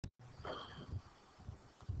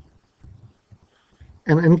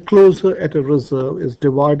An enclosure at a reserve is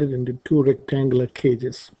divided into two rectangular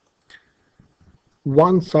cages.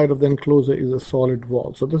 One side of the enclosure is a solid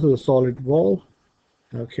wall. So this is a solid wall,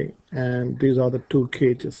 okay, and these are the two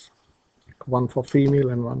cages, one for female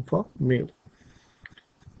and one for male.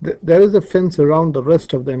 There is a fence around the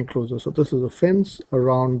rest of the enclosure. So this is a fence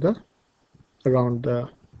around the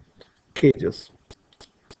cages,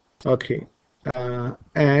 okay,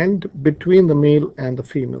 and between the male and the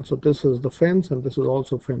female. So this is the fence, and this is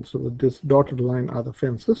also fence. So this dotted line are the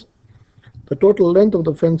fences. The total length of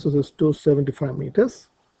the fences is 275 meters.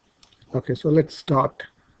 Okay, so let's start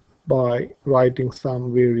by writing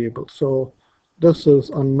some variables. So this is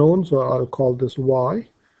unknown, so I'll call this y.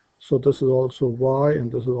 So this is also y,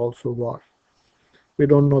 and this is also y. We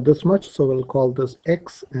don't know this much, so we'll call this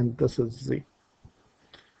x, and this is z.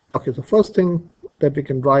 Okay, so first thing that we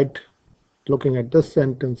can write looking at this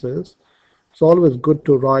sentence is, it's always good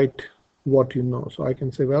to write what you know. So I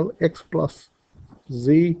can say, well, x plus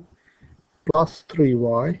z plus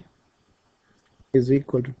 3y is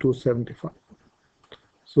equal to 275.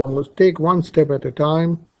 So let's take one step at a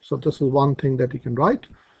time. So this is one thing that you can write.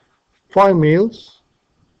 5 males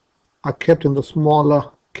are kept in the smaller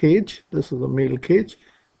cage. This is a male cage,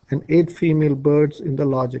 and 8 female birds in the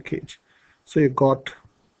larger cage. So you got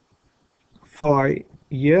 5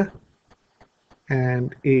 here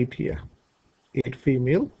and 8 here, 8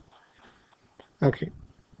 female. Okay,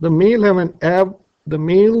 the males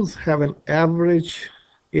have an average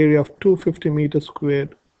area of 250 meters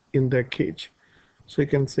squared in their cage. So you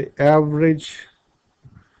can say average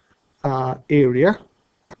area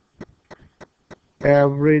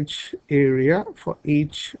for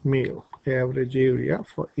each male. Average area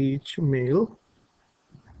for each male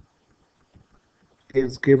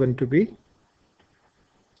is given to be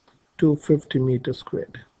 250 meters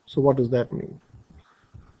squared. So what does that mean?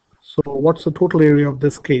 So what's the total area of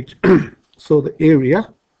this cage? So the area,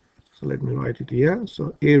 so let me write it here.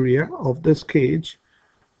 So area of this cage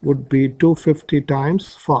would be 250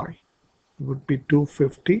 times 5. Would be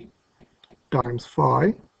 250 times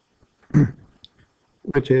 5,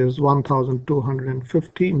 which is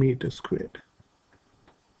 1,250 meters squared.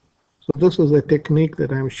 So this is a technique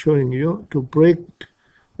that I'm showing you to break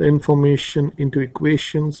the information into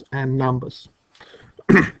equations and numbers.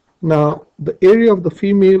 Now, the area of the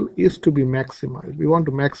female is to be maximized. We want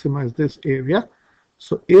to maximize this area.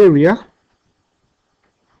 So area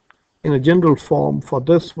in a general form for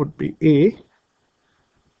this would be A,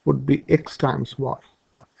 would be x times y.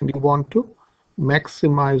 And you want to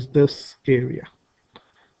maximize this area.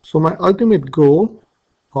 So my ultimate goal,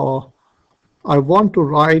 or I want to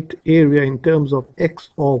write area in terms of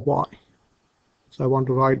x or y. So I want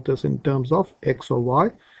to write this in terms of x or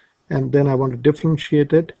y, and then I want to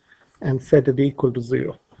differentiate it and set it equal to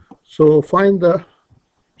 0. So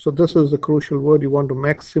so this is the crucial word. You want to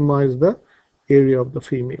maximize the area of the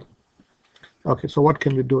female. Okay, so what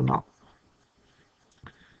can we do now?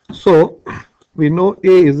 So we know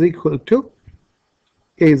A is equal to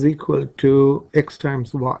x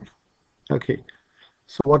times y. Okay,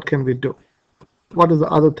 so what can we do? What is the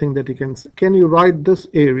other thing that you can say? Can you write this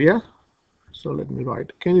area? So let me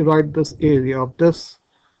write. Can you write this area of this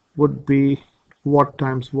would be what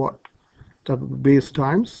times what? That would be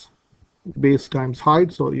base times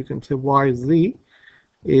height. So you can say yz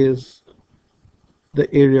is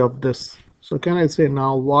the area of this. So can I say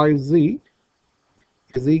now yz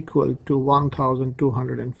is equal to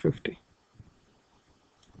 1,250,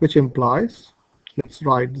 which implies, let's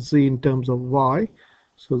write z in terms of y.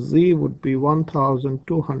 So z would be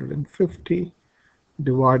 1,250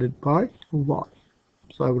 divided by y.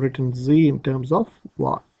 So I've written z in terms of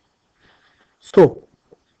y. So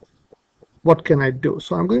what can I do?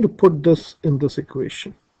 So I'm going to put this in this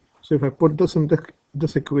equation. So if I put this in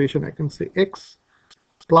this equation, I can say x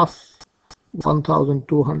plus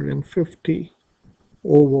 1,250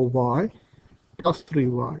 over y plus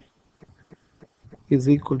 3y is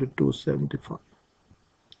equal to 275.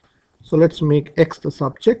 So let's make x the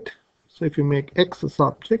subject. So if you make x the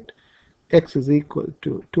subject, x is equal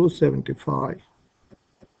to 275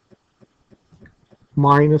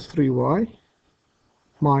 minus 3y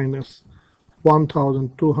minus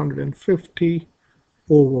 1,250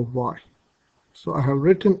 over y. So I have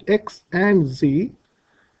written x and z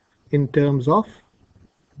in terms of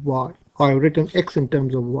y. I have written x in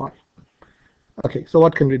terms of y. Okay, so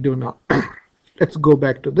what can we do now? Let's go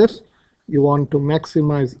back to this. You want to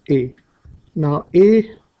maximize A. Now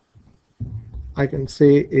A, I can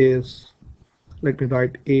say is, let me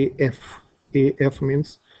write AF. AF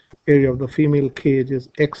means area of the female cage is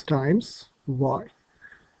x times y,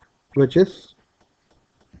 which is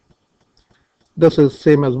This is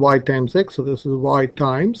same as y times x, so this is y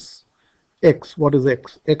times x. What is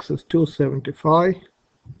x? X is 275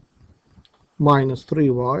 minus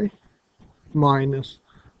 3y minus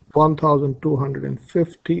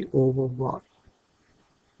 1250 over y.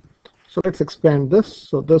 So let's expand this.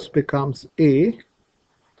 So this becomes a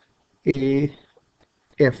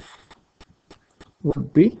f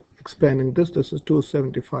would be, expanding this, this is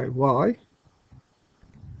 275y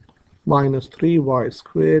minus 3y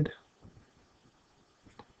squared,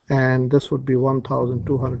 and this would be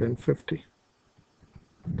 1250.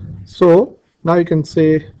 So now you can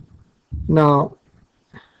say, now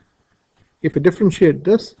if you differentiate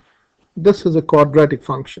this, this is a quadratic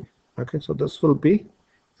function. Okay, so this will be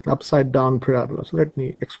an upside down parabola. So let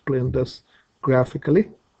me explain this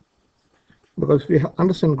graphically, because if you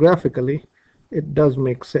understand graphically, it does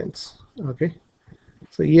make sense. Okay,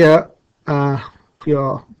 so here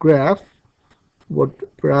your graph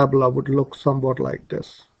parabola would look somewhat like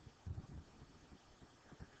this.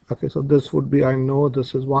 Okay, so this would be, I know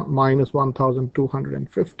this is minus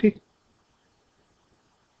 1250.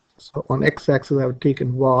 So on x-axis I have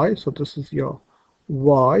taken y, so this is your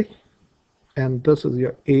y, and this is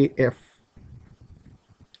your AF,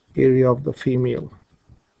 area of the female.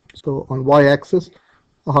 So on y-axis,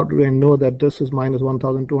 how do I know that this is minus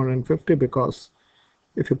 1250? Because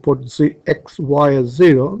if you put x, y as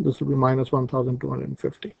 0, this will be minus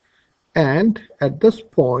 1250. And at this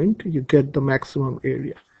point, you get the maximum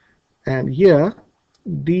area. And here,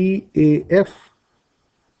 dAF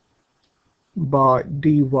by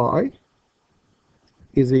dy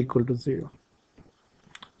is equal to 0.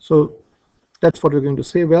 So that's what we're going to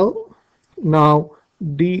say. Well, now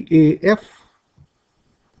dAF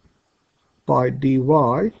by dy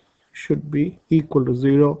should be equal to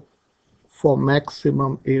 0 for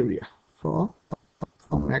maximum area, for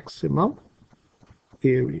maximum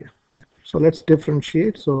area. So let's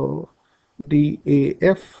differentiate. So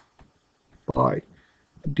dAF by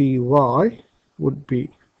dy would be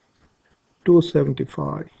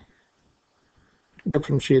 275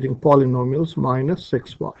 differentiating polynomials minus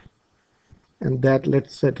 6y, and that,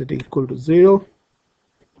 let's set it equal to 0.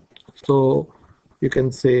 So you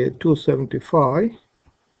can say 275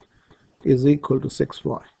 is equal to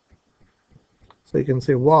 6y. So you can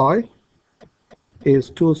say y is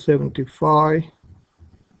 275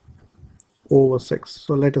 over 6.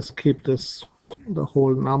 So let us keep this the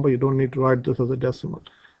whole number. You don't need to write this as a decimal.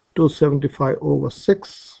 275 over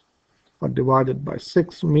 6 or divided by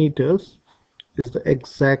 6 meters is the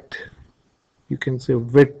exact, you can say,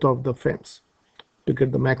 width of the fence to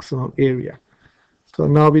get the maximum area. So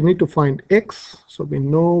now we need to find x. So we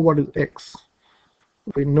know what is x.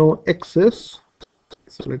 We know x is,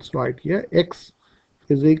 so let's write here, x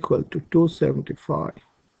is equal to 275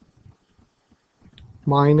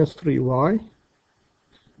 minus 3y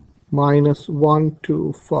minus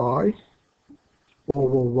 125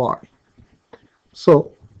 over y.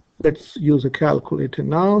 So let's use a calculator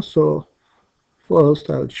now. So first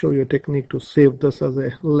I'll show you a technique to save this as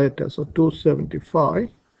a letter. So 275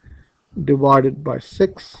 divided by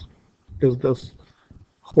 6 is this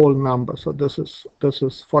whole number. So this is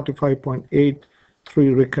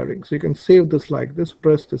 45.83 recurring. So you can save this like this.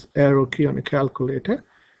 Press this arrow key on a calculator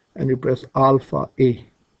and you press alpha A.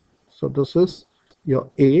 So this is your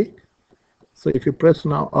A. So if you press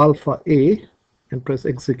now alpha A and press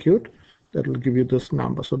execute, that will give you this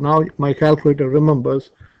number. So now my calculator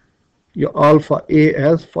remembers your alpha A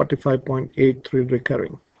as 45.83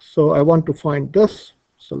 recurring. So I want to find this.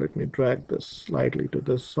 So let me drag this slightly to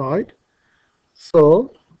this side.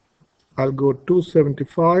 So I'll go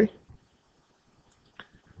 275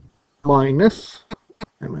 minus,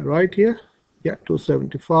 am I right here? Yeah,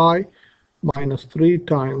 275 minus 3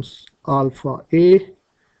 times alpha A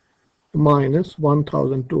minus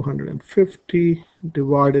 1250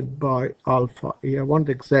 divided by alpha A. I want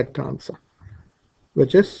the exact answer,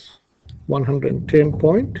 which is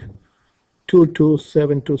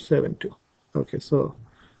 110.227272. Okay, so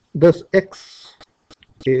this x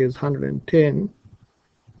is 110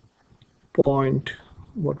 point,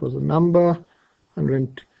 what was the number?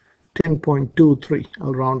 110.23.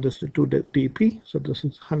 I'll round this to 2 dp. So this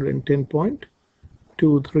is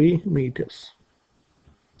 110.23 meters.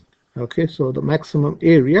 Okay, so the maximum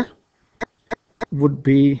area would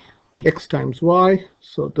be x times y.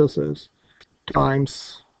 So this is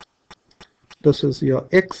times, this is your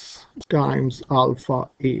x times alpha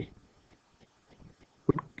A.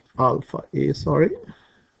 Alpha A, sorry.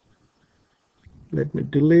 Let me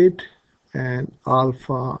delete, and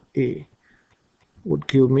alpha A would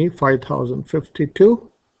give me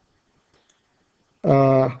 5052.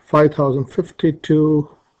 5052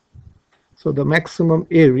 So the maximum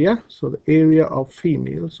area, so the area of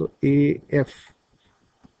female, so AF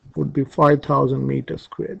would be 5,000 meters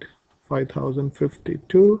squared,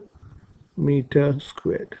 5,052 meter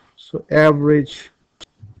squared. So average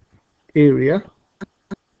area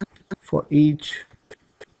for each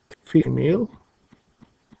female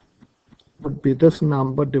would be this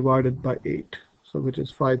number divided by 8, so which is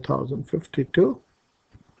 5,052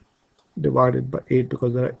 divided by 8,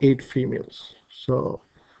 because there are 8 females. So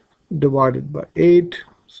divided by 8,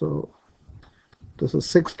 so this is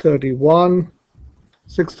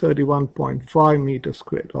 631.5 meters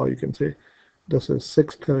squared, or you can say this is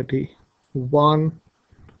 631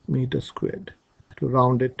 meters squared to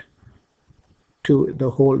round it to the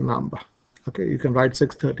whole number. Okay, you can write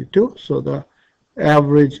 632. So the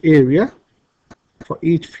average area for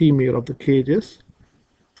each female of the cage is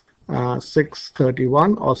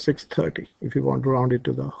 631 or 630 if you want to round it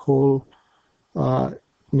to the whole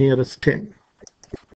nearest 10.